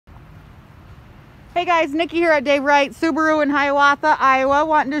Hey guys, Nikki here at Dave Wright Subaru in Hiawatha, Iowa.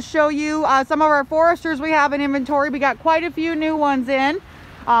 Wanting to show you some of our Foresters we have in inventory. We got quite a few new ones in.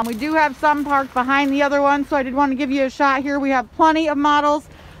 We do have some parked behind the other ones, so I did want to give you a shot here. We have plenty of models.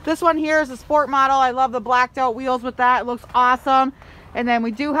 This one here is a sport model. I love the blacked out wheels with that. It looks awesome. And then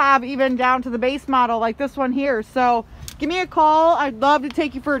we do have even down to the base model like this one here. So give me a call. I'd love to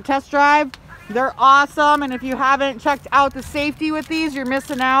take you for a test drive. They're awesome, and if you haven't checked out the safety with these, you're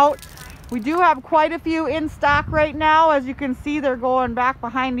missing out. We do have quite a few in stock right now. As you can see, they're going back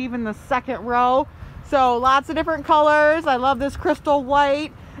behind even the second row. So lots of different colors. I love this crystal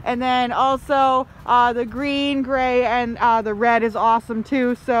white. And then also the green, gray, and the red is awesome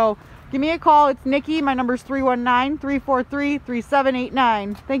too. So give me a call. It's Nikki. My number is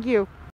 319-343-3789. Thank you.